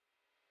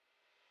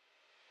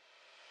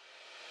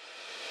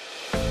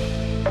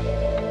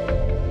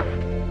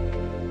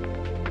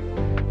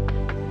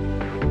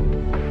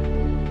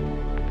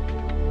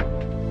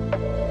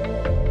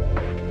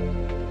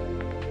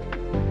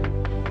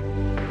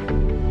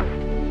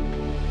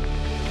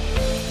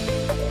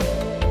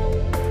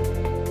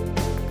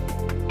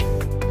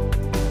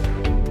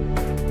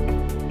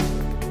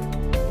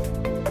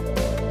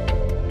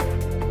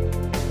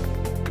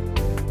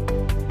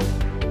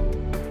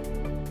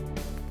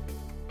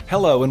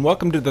Hello and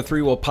welcome to the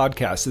Three Will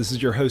Podcast. This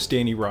is your host,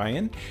 Danny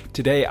Ryan.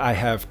 Today I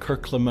have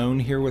Kirk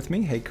Lamone here with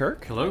me. Hey,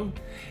 Kirk. Hello.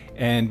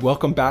 And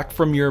welcome back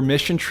from your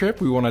mission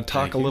trip. We want to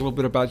talk a little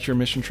bit about your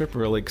mission trip.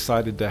 We're really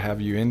excited to have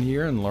you in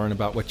here and learn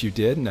about what you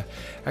did. And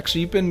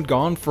actually, you've been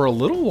gone for a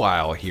little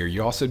while here.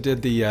 You also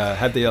did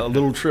had the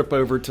little trip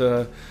over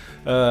to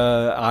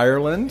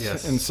Ireland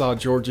and saw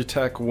Georgia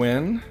Tech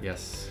win.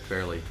 Yes,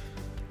 barely.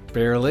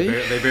 Barely?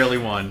 They barely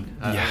won.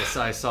 Yes.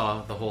 I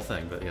saw the whole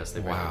thing, but yes,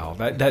 they barely won.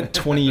 That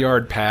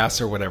 20-yard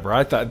pass or whatever,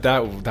 I thought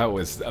that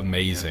was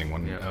amazing.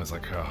 When I was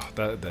like, oh,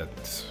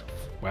 that's...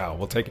 Wow,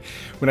 we'll take it.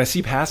 When I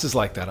see passes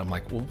like that, I'm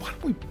like, well, why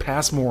don't we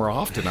pass more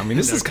often? I mean,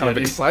 this is kind of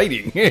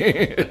exciting.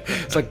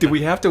 It's like, do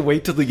we have to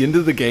wait till the end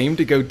of the game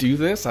to go do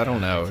this? I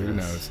don't know. Who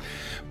knows?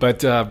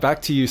 But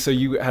back to you. So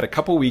you had a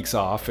couple weeks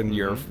off, and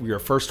your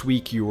first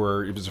week it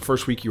was the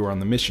first week you were on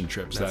the mission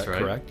trip. Is that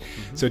correct?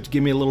 Mm-hmm. So to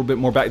give me a little bit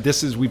more back,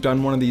 we've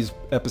done one of these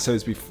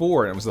episodes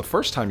before, and it was the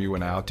first time you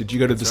went out. Did you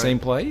go to the same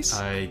place?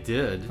 I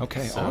did.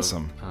 Okay,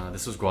 awesome.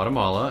 This was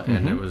Guatemala,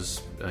 and it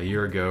was a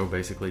year ago,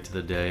 basically to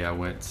the day I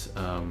went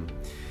on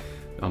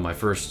my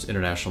first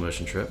international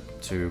mission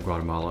trip to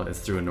Guatemala. It's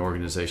through an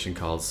organization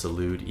called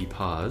Salud y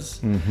Paz,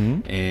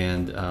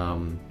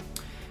 and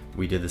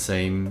we did the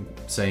same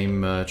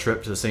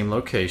trip to the same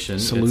location.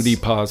 Salud y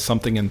Paz,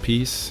 something in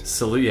peace?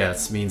 Salud,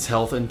 yes, means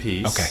health and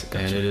peace. Okay,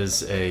 gotcha. And it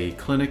is a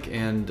clinic,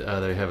 and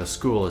they have a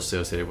school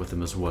associated with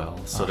them as well.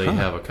 So they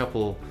have a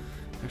couple,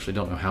 actually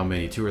don't know how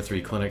many, 2 or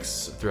 3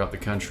 clinics throughout the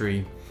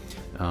country.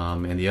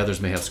 And the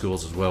others may have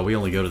schools as well. We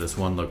only go to this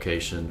one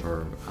location,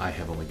 or I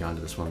have only gone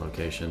to this one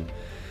location.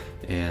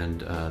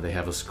 And they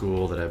have a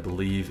school that I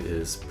believe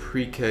is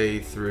pre-K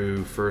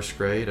through first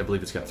grade. I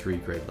believe it's got 3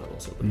 grade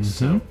levels at least.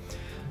 So,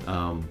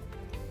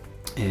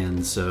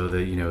 and so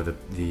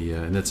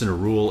and it's in a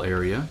rural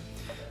area,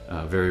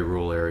 very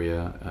rural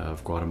area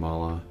of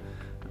Guatemala,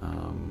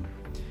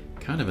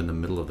 kind of in the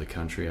middle of the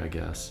country, I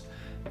guess.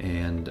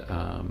 And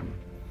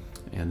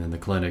then the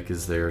clinic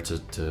is there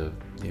to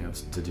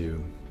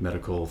do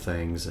medical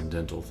things and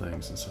dental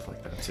things and stuff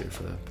like that too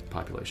for the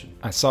population.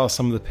 I saw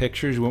some of the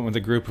pictures. You went with a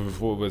group of,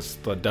 what was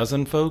a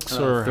dozen folks?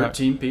 or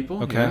 13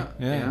 people. Okay.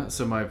 Yeah.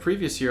 So my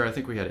previous year, I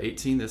think we had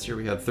 18. This year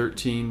we had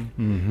 13.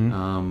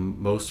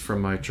 Most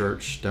from my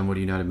church,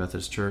 Dunwoody United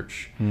Methodist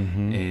Church.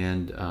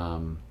 And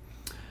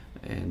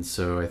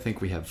so I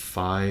think we have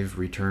 5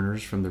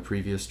 returners from the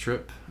previous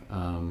trip.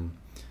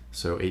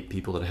 So 8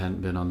 people that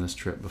hadn't been on this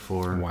trip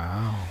before.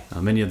 Wow.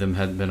 Many of them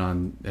hadn't been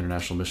on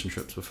international mission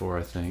trips before,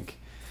 I think.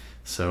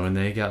 So, and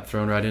they got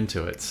thrown right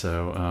into it.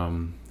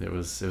 So it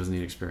was a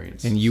neat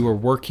experience. And you were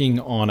working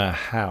on a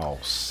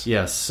house.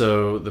 Yes.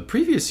 So the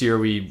previous year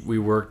we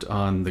worked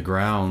on the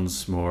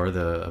grounds more,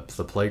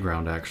 the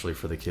playground actually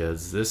for the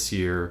kids. This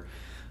year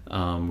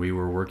we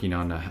were working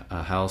on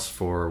a house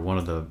for one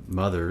of the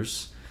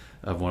mothers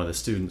of one of the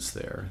students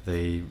there.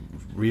 They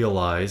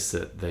realized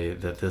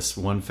that this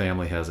one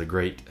family had a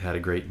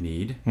great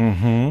need,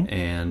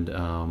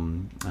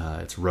 and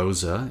it's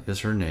Rosa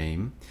is her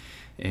name,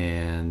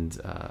 and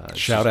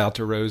shout out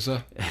to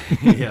Rosa.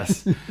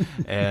 Yes,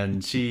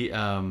 and she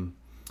has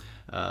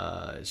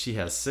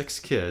 6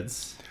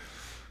 kids.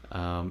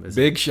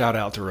 Big shout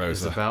out to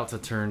Rosa. Is about to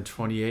turn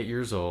 28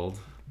 years old.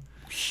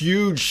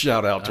 Huge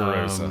shout out to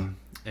Rosa.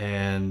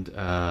 And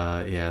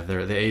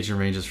the age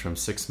ranges from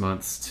 6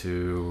 months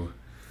to,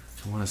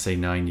 I want to say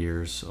 9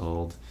 years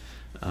old.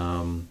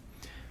 And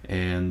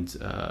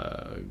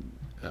a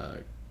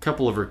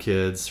couple of her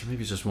kids, or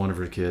maybe it's just one of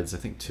her kids, I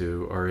think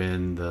 2, are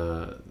in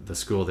the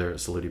school there at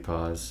Salud y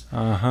Paz.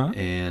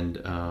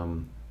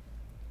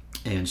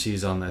 And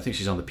she's on, I think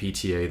she's on the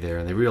PTA there,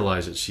 and they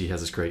realize that she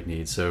has this great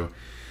need. So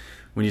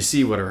when you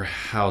see what her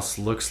house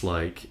looks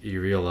like, you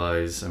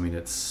realize, I mean,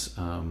 it's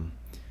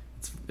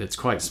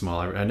quite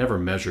small. I never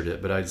measured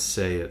it, but I'd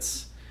say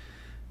it's,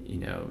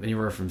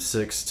 anywhere from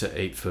 6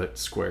 to 8 foot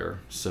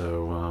square.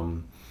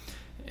 So,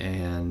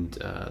 and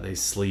they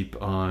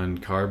sleep on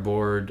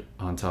cardboard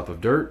on top of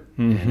dirt.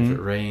 And if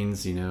it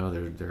rains, they're a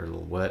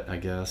little wet, I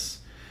guess.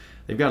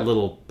 They've got a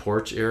little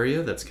porch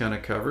area that's kind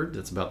of covered.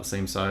 It's about the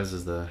same size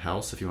as the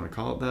house, if you want to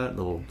call it that,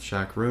 little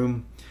shack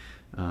room.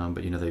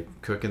 But they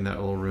cook in that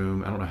little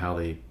room. I don't know how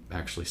they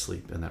actually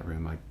sleep in that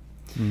room. I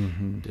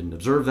didn't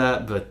observe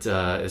that, but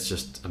it's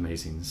just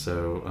amazing.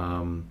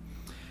 So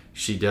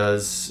she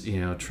does,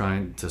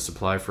 trying to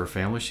supply for her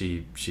family.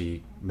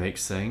 She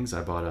makes things.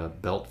 I bought a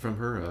belt from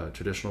her, a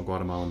traditional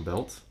Guatemalan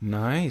belt.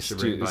 Nice.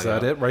 Is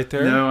that it right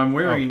there? No, I'm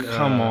wearing.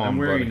 I'm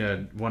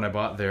wearing one I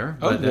bought there.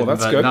 But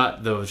that's good.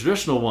 Not the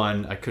traditional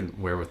one. I couldn't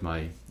wear with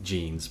my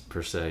jeans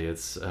per se.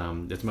 It's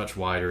much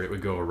wider. It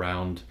would go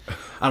around.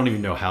 I don't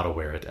even know how to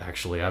wear it.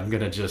 Actually, I'm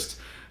gonna just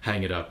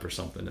hang it up or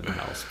something in the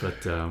house.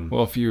 But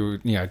well, if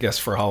you, I guess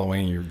for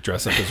Halloween you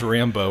dress up as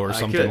Rambo or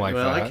something like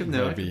that. I could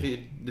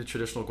be the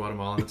traditional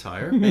Guatemalan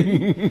attire,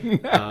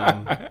 maybe.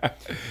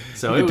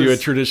 So you could do a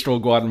traditional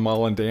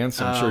Guatemalan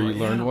dance. I'm sure you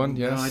learned one.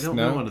 Yes, no, I don't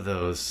know one of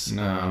those.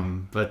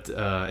 No, but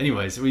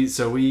anyways,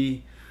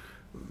 they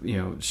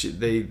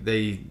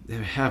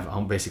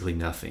have basically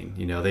nothing.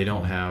 They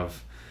don't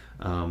have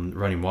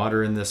running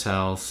water in this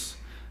house.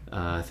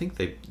 I think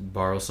they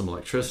borrow some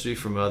electricity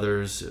from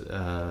others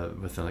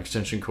with an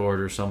extension cord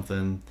or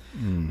something.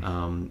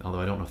 Although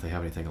I don't know if they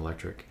have anything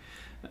electric.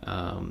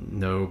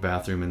 No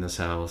bathroom in this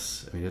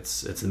house. I mean,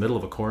 it's in the middle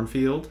of a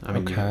cornfield. I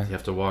mean, you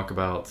have to walk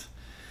about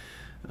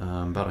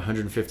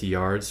 150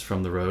 yards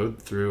from the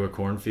road through a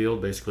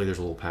cornfield. Basically, there's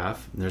a little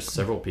path, and there's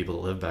several people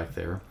that live back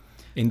there.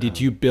 And did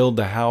you build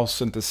the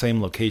house at the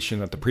same location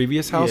that the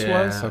previous house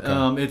was?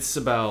 Okay. It's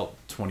about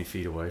 20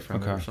 feet away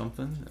from it or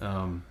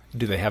something.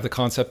 Do they have the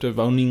concept of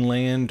owning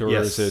land, or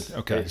yes, is it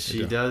okay?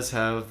 She does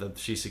have.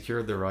 She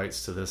secured the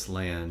rights to this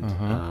land,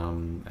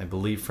 I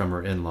believe, from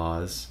her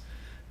in-laws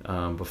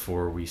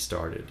before we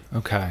started.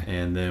 Okay.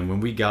 And then when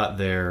we got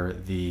there,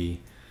 the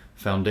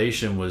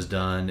foundation was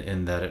done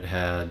in that it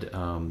had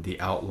the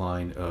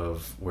outline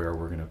of where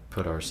we're going to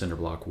put our cinder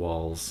block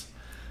walls.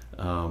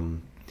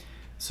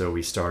 So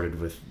we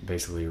started with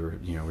basically,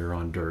 we were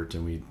on dirt,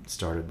 and we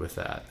started with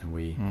that, and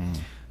we.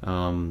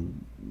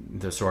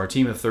 So our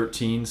team of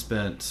 13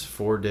 spent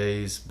 4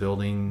 days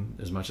building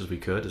as much as we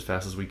could, as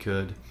fast as we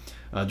could.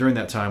 During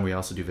that time, we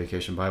also do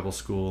Vacation Bible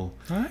School.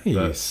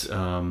 Nice.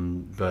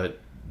 But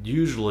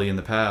usually in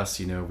the past,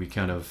 a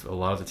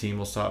lot of the team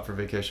will stop for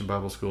Vacation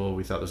Bible School.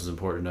 We thought this was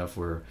important enough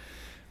where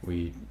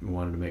we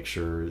wanted to make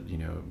sure,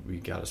 we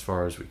got as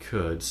far as we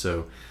could.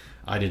 So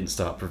I didn't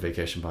stop for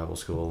Vacation Bible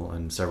School,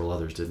 and several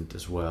others didn't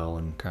as well.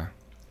 And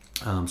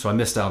so I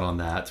missed out on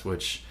that,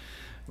 which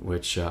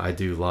I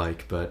do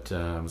like, but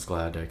I was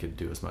glad I could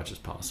do as much as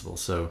possible.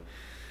 So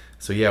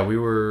yeah, we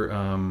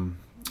were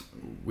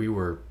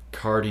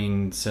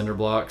carting cinder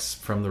blocks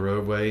from the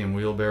roadway in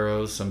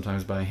wheelbarrows,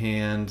 sometimes by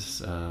hand.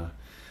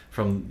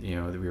 We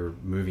were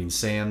moving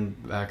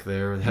sand back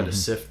there. We had to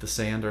sift the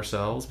sand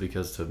ourselves,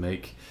 because to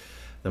make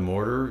the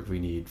mortar we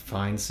need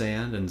fine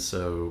sand, and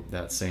so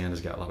that sand has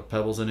got a lot of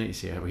pebbles in it. You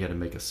see, we had to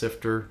make a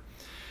sifter,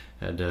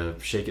 had to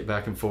shake it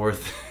back and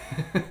forth.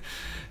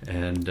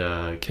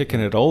 And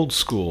kicking it old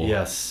school.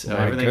 Yes,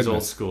 everything's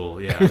old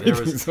school. Yeah,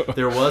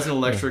 there was an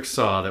electric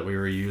saw that we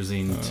were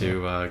using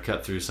to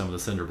cut through some of the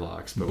cinder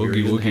blocks, but we were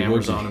using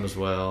hammers on them as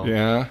well.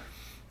 Yeah,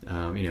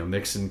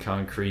 mixing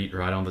concrete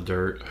right on the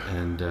dirt,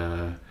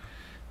 and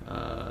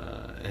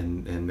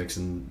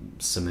mixing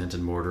cement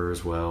and mortar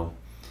as well.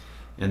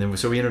 And then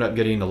so we ended up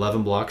getting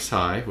 11 blocks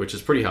high, which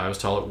is pretty high. I was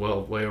tall,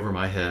 way over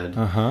my head.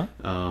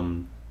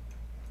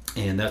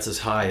 And that's as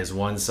high as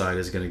one side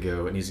is going to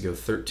go. It needs to go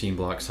 13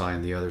 blocks high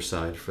on the other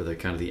side for the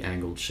kind of the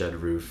angled shed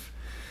roof.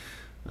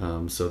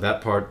 So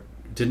that part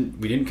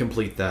we didn't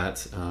complete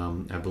that.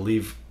 I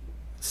believe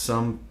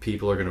some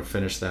people are going to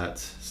finish that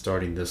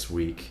starting this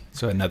week.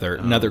 So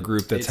another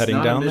group that's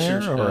heading down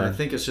there? Or? I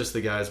think it's just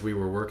the guys we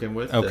were working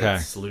with. Okay.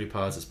 That Saluti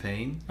Pods is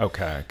paying.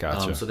 Okay,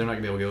 gotcha. So they're not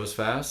going to be able to go as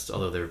fast,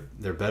 although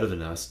they're better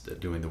than us at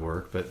doing the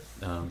work, but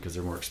because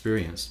they're more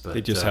experienced. But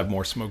they just have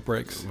more smoke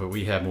breaks. But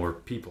we have more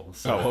people.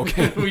 So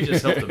okay. We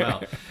just helped them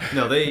out.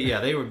 No,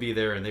 they would be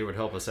there and they would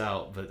help us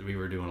out, but we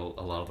were doing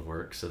a lot of the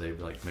work, so they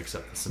would like mix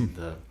up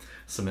the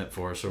cement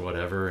for us or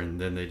whatever,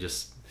 and then they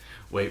just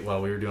wait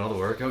while we were doing all the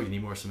work. Oh, you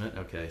need more cement?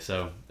 Okay,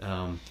 so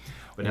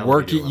but now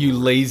work it, you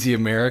lazy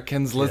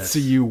Americans. Let's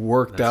see you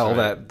work all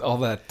right.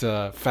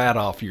 that fat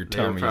off your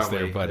tummies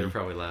there, buddy. They're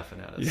probably laughing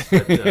at us.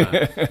 But,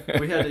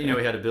 we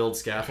had to build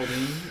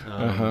scaffolding,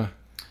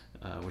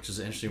 which is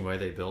an interesting way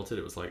they built it.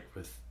 It was like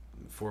with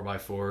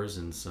 4x4s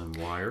and some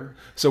wire.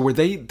 So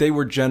they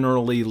were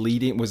generally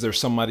leading? Was there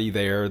somebody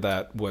there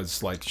that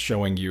was like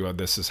showing you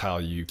this is how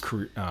you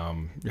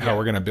how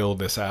we're going to build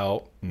this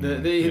out?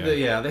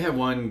 They had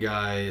one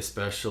guy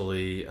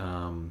especially.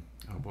 I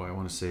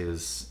want to say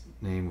his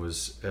name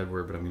was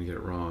Edward, but I'm going to get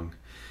it wrong.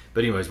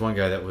 But anyways, one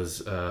guy that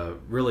was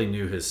really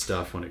knew his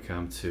stuff when it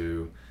come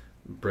to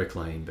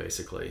bricklaying,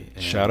 basically.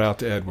 And, shout out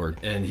to Edward.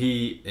 And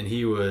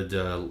he would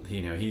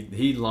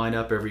he'd line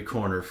up every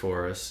corner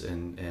for us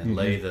and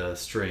lay the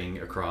string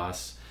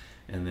across,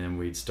 and then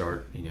we'd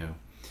start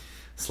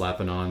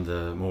slapping on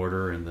the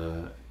mortar and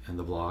the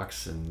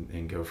blocks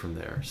and go from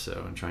there.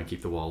 So, and try and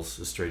keep the walls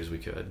as straight as we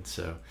could.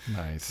 So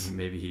nice.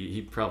 Maybe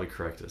he'd probably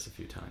correct us a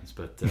few times,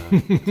 but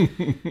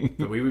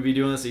but we would be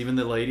doing this. Even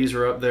the ladies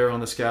were up there on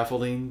the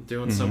scaffolding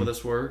doing some of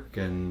this work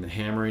and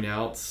hammering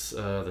out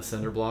the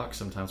cinder blocks.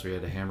 Sometimes we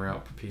had to hammer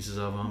out pieces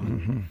of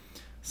them.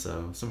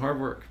 So some hard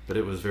work, but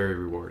it was very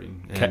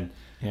rewarding. And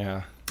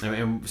yeah.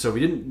 And so we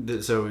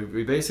didn't. So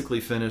we basically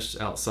finished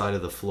outside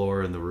of the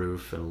floor and the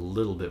roof and a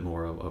little bit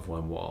more of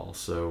one wall.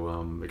 So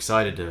I'm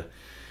excited to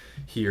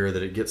hear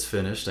that it gets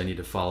finished. I need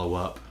to follow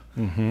up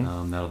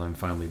now that I'm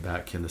finally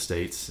back in the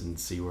States and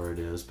see where it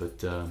is.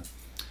 But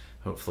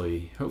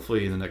hopefully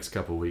in the next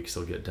couple of weeks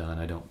it'll get done.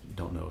 I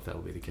don't know if that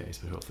will be the case,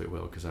 but hopefully it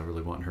will, because I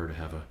really want her to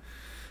have a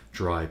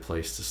dry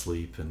place to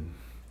sleep and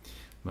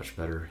much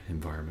better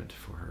environment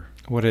for her.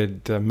 What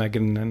did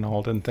Megan and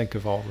Alden think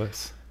of all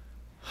this?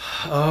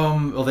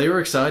 Well, they were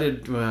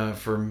excited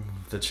for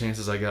the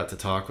chances I got to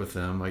talk with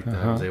them. I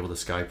was able to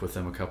Skype with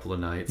them a few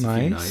nights,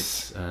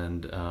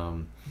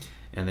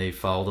 and they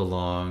followed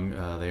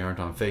along. They aren't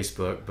on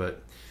Facebook,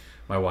 but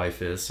my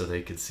wife is, so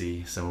they could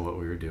see some of what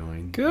we were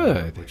doing.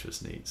 Good. Which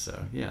was neat. So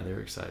yeah, they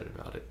were excited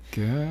about it.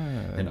 Good.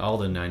 And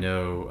Alden, I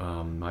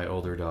know my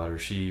older daughter,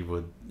 she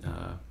would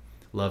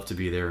love to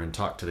be there and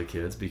talk to the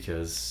kids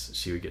because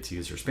she would get to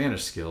use her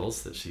Spanish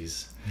skills that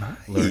she's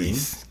learning.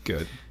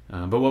 Good.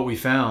 But what we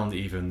found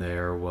even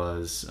there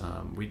was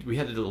we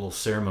had a little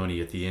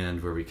ceremony at the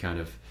end where we kind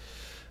of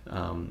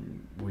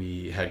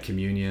we had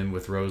communion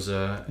with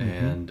Rosa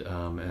and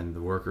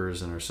the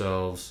workers and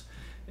ourselves,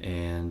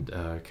 and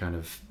kind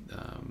of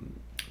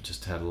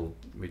just had a little.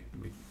 We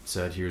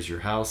said, "Here's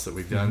your house that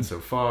we've done so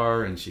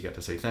far," and she got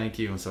to say thank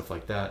you and stuff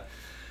like that.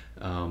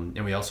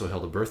 And we also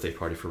held a birthday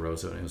party for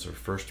Rosa, and it was her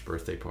first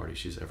birthday party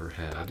she's ever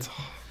had. That's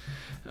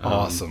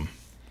awesome.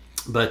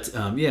 But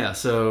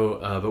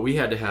but we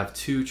had to have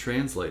 2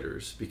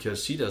 translators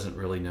because she doesn't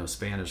really know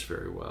Spanish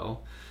very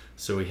well.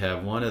 So we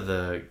have one of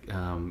the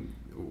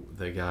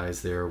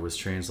guys there was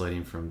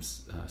translating from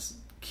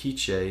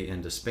Quiche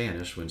into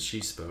Spanish when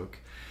she spoke,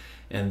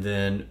 and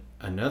then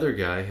another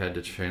guy had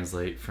to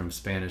translate from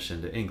Spanish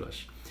into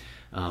English,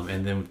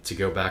 and then to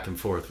go back and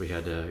forth, we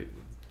had to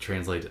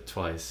translate it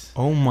twice.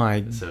 Oh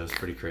my! So it's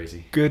pretty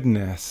crazy.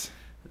 Goodness.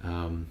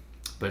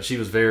 But she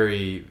was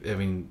very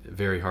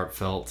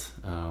heartfelt.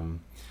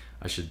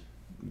 I should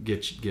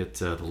get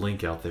the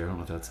link out there. I don't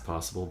know if that's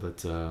possible, but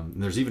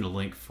there's even a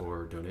link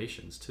for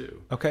donations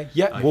too. Okay.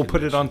 Yeah, we'll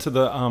put it onto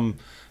the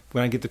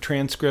when I get the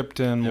transcript,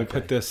 and we'll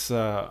put this.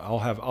 I'll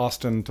have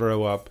Austin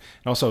throw up.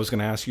 And also, I was going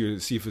to ask you to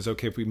see if it's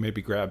okay if we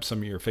maybe grab some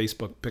of your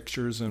Facebook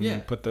pictures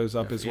and put those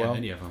up as well.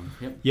 Any of them.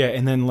 Yep. Yeah,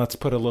 and then let's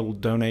put a little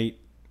donate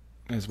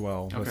as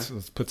well. Okay.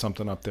 Let's put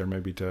something up there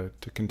maybe to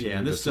continue. Yeah,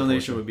 and this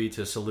donation would be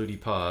to Saludi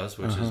Paz,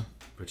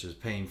 which is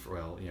paying for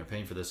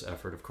paying for this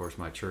effort. Of course,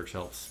 my church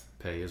helps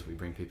pay as we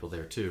bring people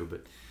there too,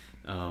 but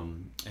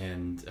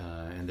and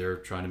they're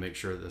trying to make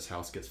sure that this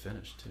house gets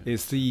finished too.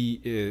 Is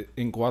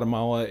in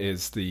Guatemala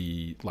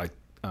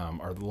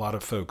are a lot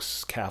of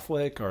folks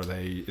Catholic?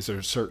 Is there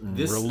a certain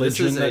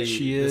religion that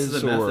she is? This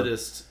is a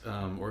Methodist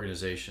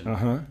organization.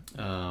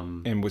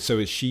 And so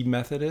is she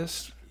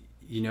Methodist?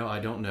 I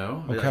don't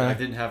know. Okay. I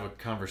didn't have a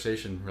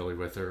conversation really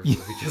with her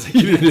because I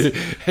can't.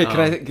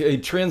 Hey,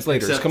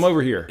 translators, come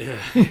over here. Yeah.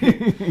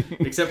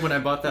 Except when I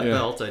bought that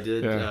belt, I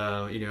did.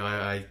 Yeah.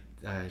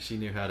 She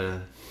knew how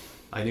to.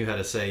 I knew how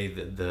to say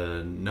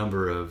the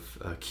number of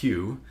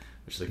Q,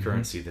 which is the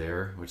currency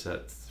there, which I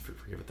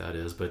forget what that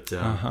is, but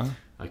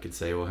I could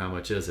say, well, how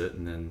much is it?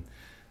 And then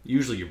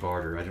usually you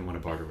barter. I didn't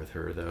want to barter with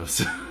her though,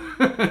 so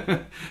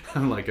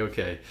I'm like,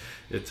 okay,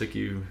 it took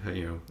you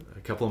a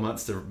couple of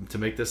months to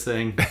make this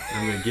thing.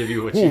 I'm going to give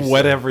you what you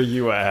whatever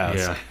you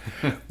ask.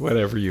 Yeah.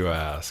 Whatever you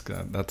ask.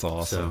 That's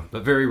awesome. So,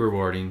 but very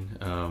rewarding.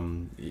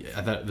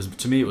 I thought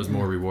to me it was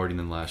more rewarding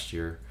than last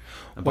year.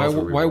 Why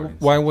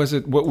was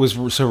it? What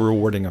was so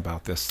rewarding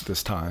about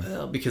this time?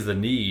 Well, because the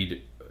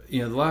need.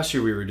 The last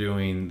year we were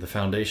doing the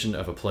foundation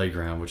of a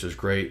playground, which is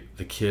great.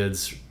 The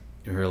kids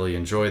really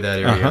enjoy that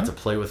area. I got to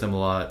play with them a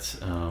lot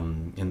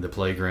in the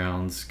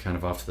playgrounds, kind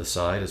of off to the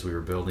side as we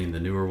were building the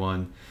newer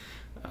one.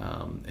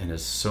 And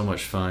it's so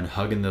much fun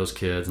hugging those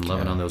kids and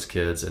loving on those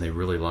kids, and they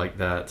really like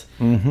that.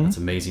 It's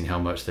amazing how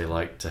much they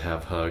like to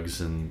have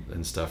hugs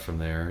and stuff from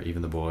there,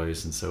 even the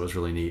boys, and so it was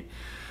really neat.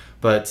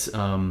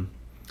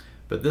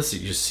 But this,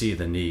 you see,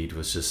 the need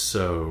was just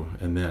so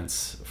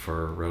immense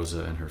for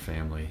Rosa and her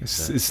family.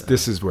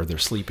 This is where they're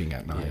sleeping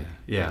at night.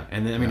 Yeah.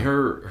 And then, I mean,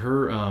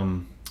 her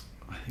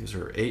I think it was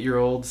her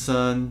 8-year-old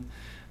son.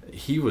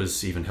 He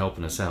was even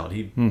helping us out.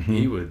 He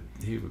would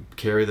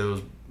carry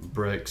those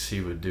bricks.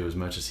 He would do as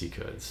much as he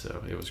could.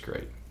 So it was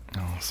great.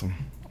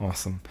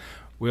 Awesome.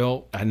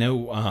 Well, I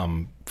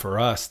know for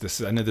us,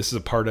 this is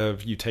a part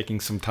of you taking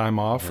some time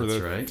off for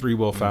the Three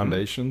Will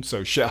Foundation.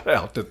 So shout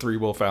out to Three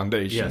Will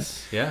Foundation.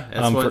 Yes, yeah.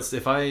 That's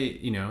if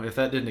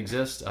that didn't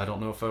exist, I don't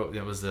know if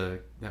that was a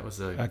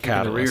kick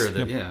in the rear.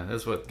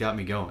 That's what got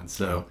me going.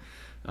 So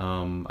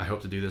I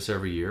hope to do this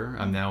every year.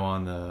 I'm now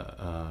on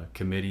the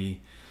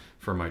committee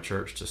for my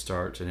church to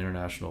start an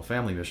international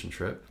family mission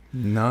trip.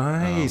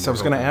 Nice. I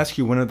was going to ask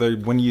you, when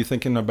are you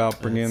thinking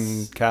about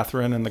bringing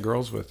Catherine and the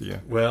girls with you?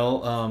 Well,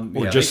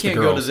 just they can't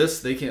the girls? Go to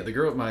this. They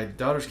can't. My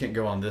daughters can't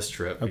go on this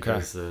trip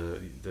because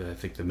I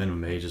think the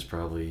minimum age is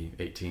probably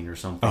 18 or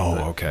something.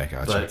 Okay,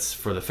 gotcha. But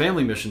for the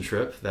family mission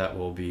trip, that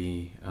will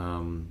be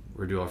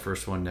we'll do our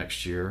first one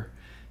next year,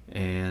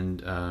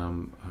 and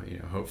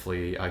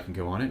hopefully I can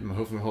go on it, and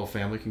hopefully my whole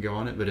family can go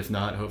on it. But if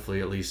not, hopefully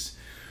at least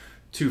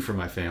 2 from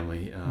my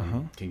family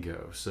can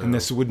go. So, and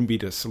this wouldn't be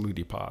to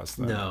Saludi Paz,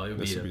 then? No, it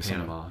would be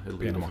Panama. It'll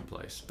be a different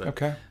place. But,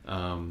 okay.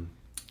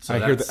 So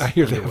I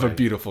hear they have a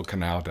beautiful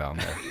canal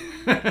down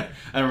there.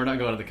 And we're not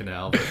going to the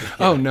canal. But,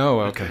 Oh no!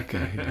 Okay.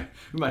 Yeah.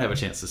 We might have a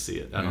chance to see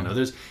it. I don't know.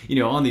 There's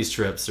on these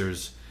trips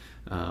there's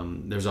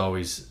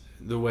always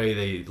the way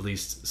they at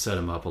least set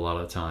them up a lot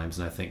of times,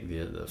 and I think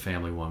the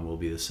family one will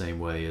be the same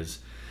way as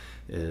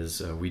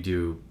we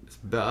do.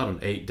 About an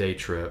 8-day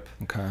trip.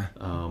 Okay.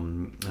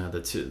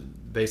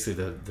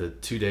 The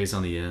 2 days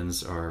on the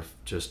ends are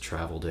just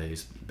travel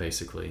days,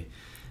 basically,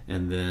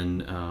 and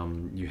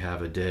then you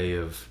have a day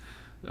of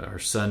our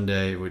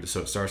Sunday.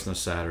 So it starts on a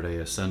Saturday.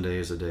 A Sunday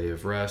is a day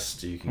of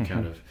rest. You can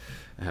kind of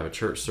have a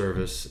church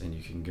service, and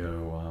you can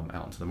go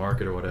out into the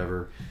market or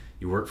whatever.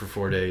 You work for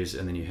 4 days,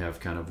 and then you have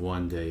kind of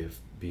one day of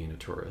being a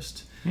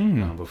tourist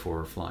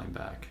before flying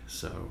back.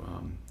 So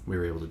we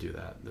were able to do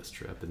that this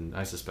trip, and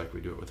I suspect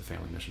we do it with the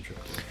family mission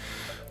trip too.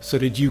 So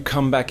did you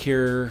come back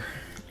here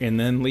and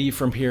then leave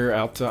from here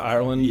out to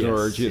Ireland, Yes,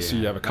 or just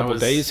you have a couple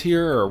days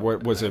here, or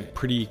what was it?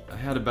 Pretty I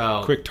had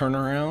about quick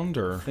turnaround,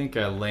 or I think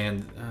I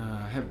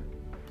had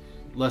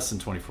less than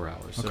 24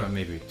 hours, so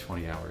maybe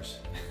 20 hours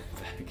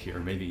back here,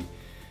 maybe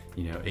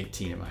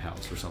 18 at my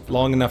house or something.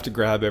 Long enough to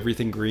grab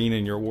everything green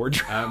in your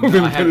wardrobe.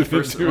 I had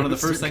one of the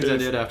first things I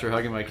did after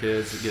hugging my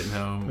kids and getting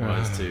home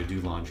was to do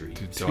laundry,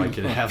 so I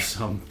could have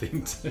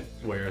something to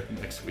wear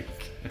next week.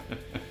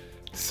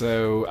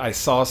 So I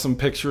saw some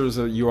pictures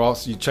of you.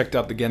 Also, you checked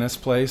out the Guinness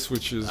place,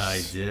 which is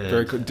I did.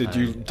 Very cool.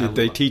 Did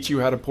they teach you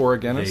how to pour a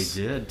Guinness?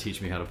 They did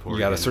teach me how to pour. You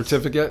got Guinness. a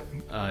certificate?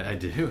 I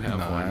do have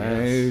one.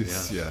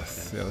 Nice.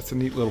 Yes. Yeah, that's a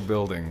neat little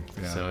building.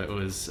 Yeah. So it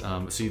was.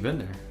 So you've been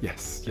there?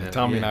 Yes. Yeah.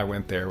 Tommy and I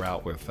went there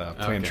out with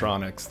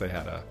Plantronics. They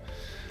had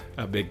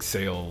a big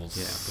sales.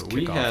 Yeah, but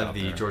we had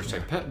the Georgia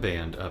Tech Pep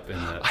Band up in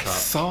that. I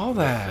saw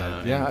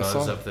that. With, I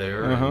saw up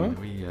there. And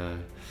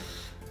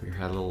we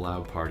had a little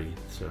loud party,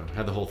 so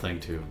had the whole thing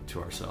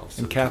to ourselves.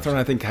 And Catherine,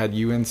 I think, had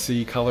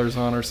UNC colors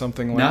on or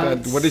something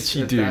like that. What did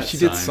she do? She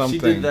did something.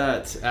 She did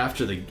that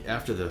after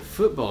the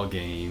football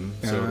game.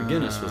 So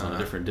Guinness was on a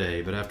different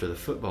day, but after the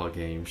football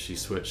game, she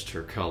switched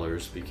her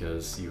colors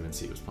because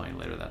UNC was playing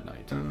later that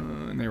night.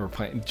 And they were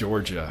playing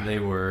Georgia. They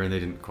were, and they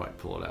didn't quite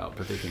pull it out,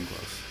 but they came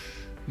close.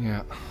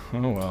 Yeah.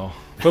 Oh well.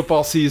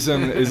 Football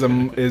season is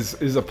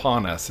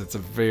upon us. It's a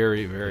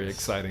very, very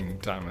exciting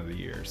time of the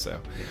year. So.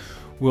 Yes.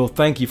 Well,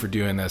 thank you for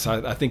doing this.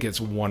 I think it's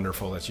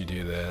wonderful that you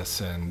do this,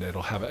 and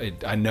it'll have.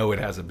 I know it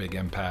has a big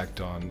impact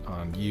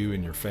on you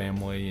and your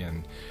family,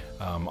 and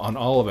on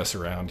all of us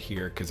around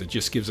here, because it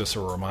just gives us a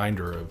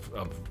reminder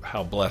of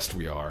how blessed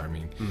we are. I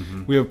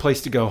mean, we have a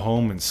place to go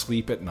home and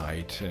sleep at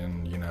night,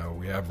 and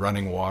we have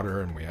running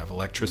water and we have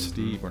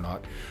electricity. We're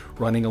not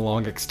running a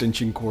long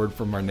extension cord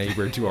from our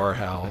neighbor to our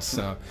house.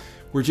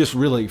 We're just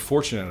really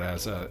fortunate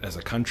as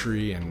a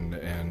country,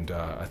 and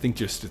I think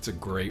just it's a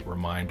great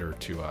reminder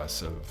to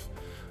us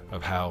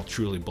of how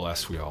truly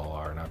blessed we all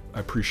are. And I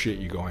appreciate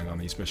you going on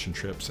these mission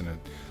trips, and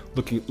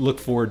look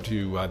forward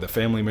to the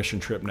family mission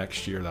trip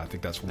next year. I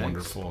think that's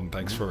wonderful. And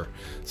thanks for,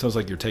 sounds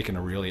like you're taking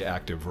a really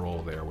active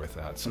role there with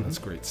that. So that's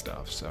great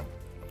stuff. So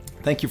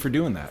thank you for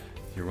doing that.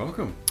 You're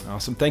welcome.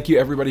 Awesome. Thank you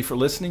everybody for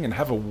listening, and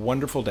have a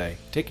wonderful day.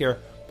 Take care.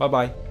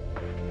 Bye-bye.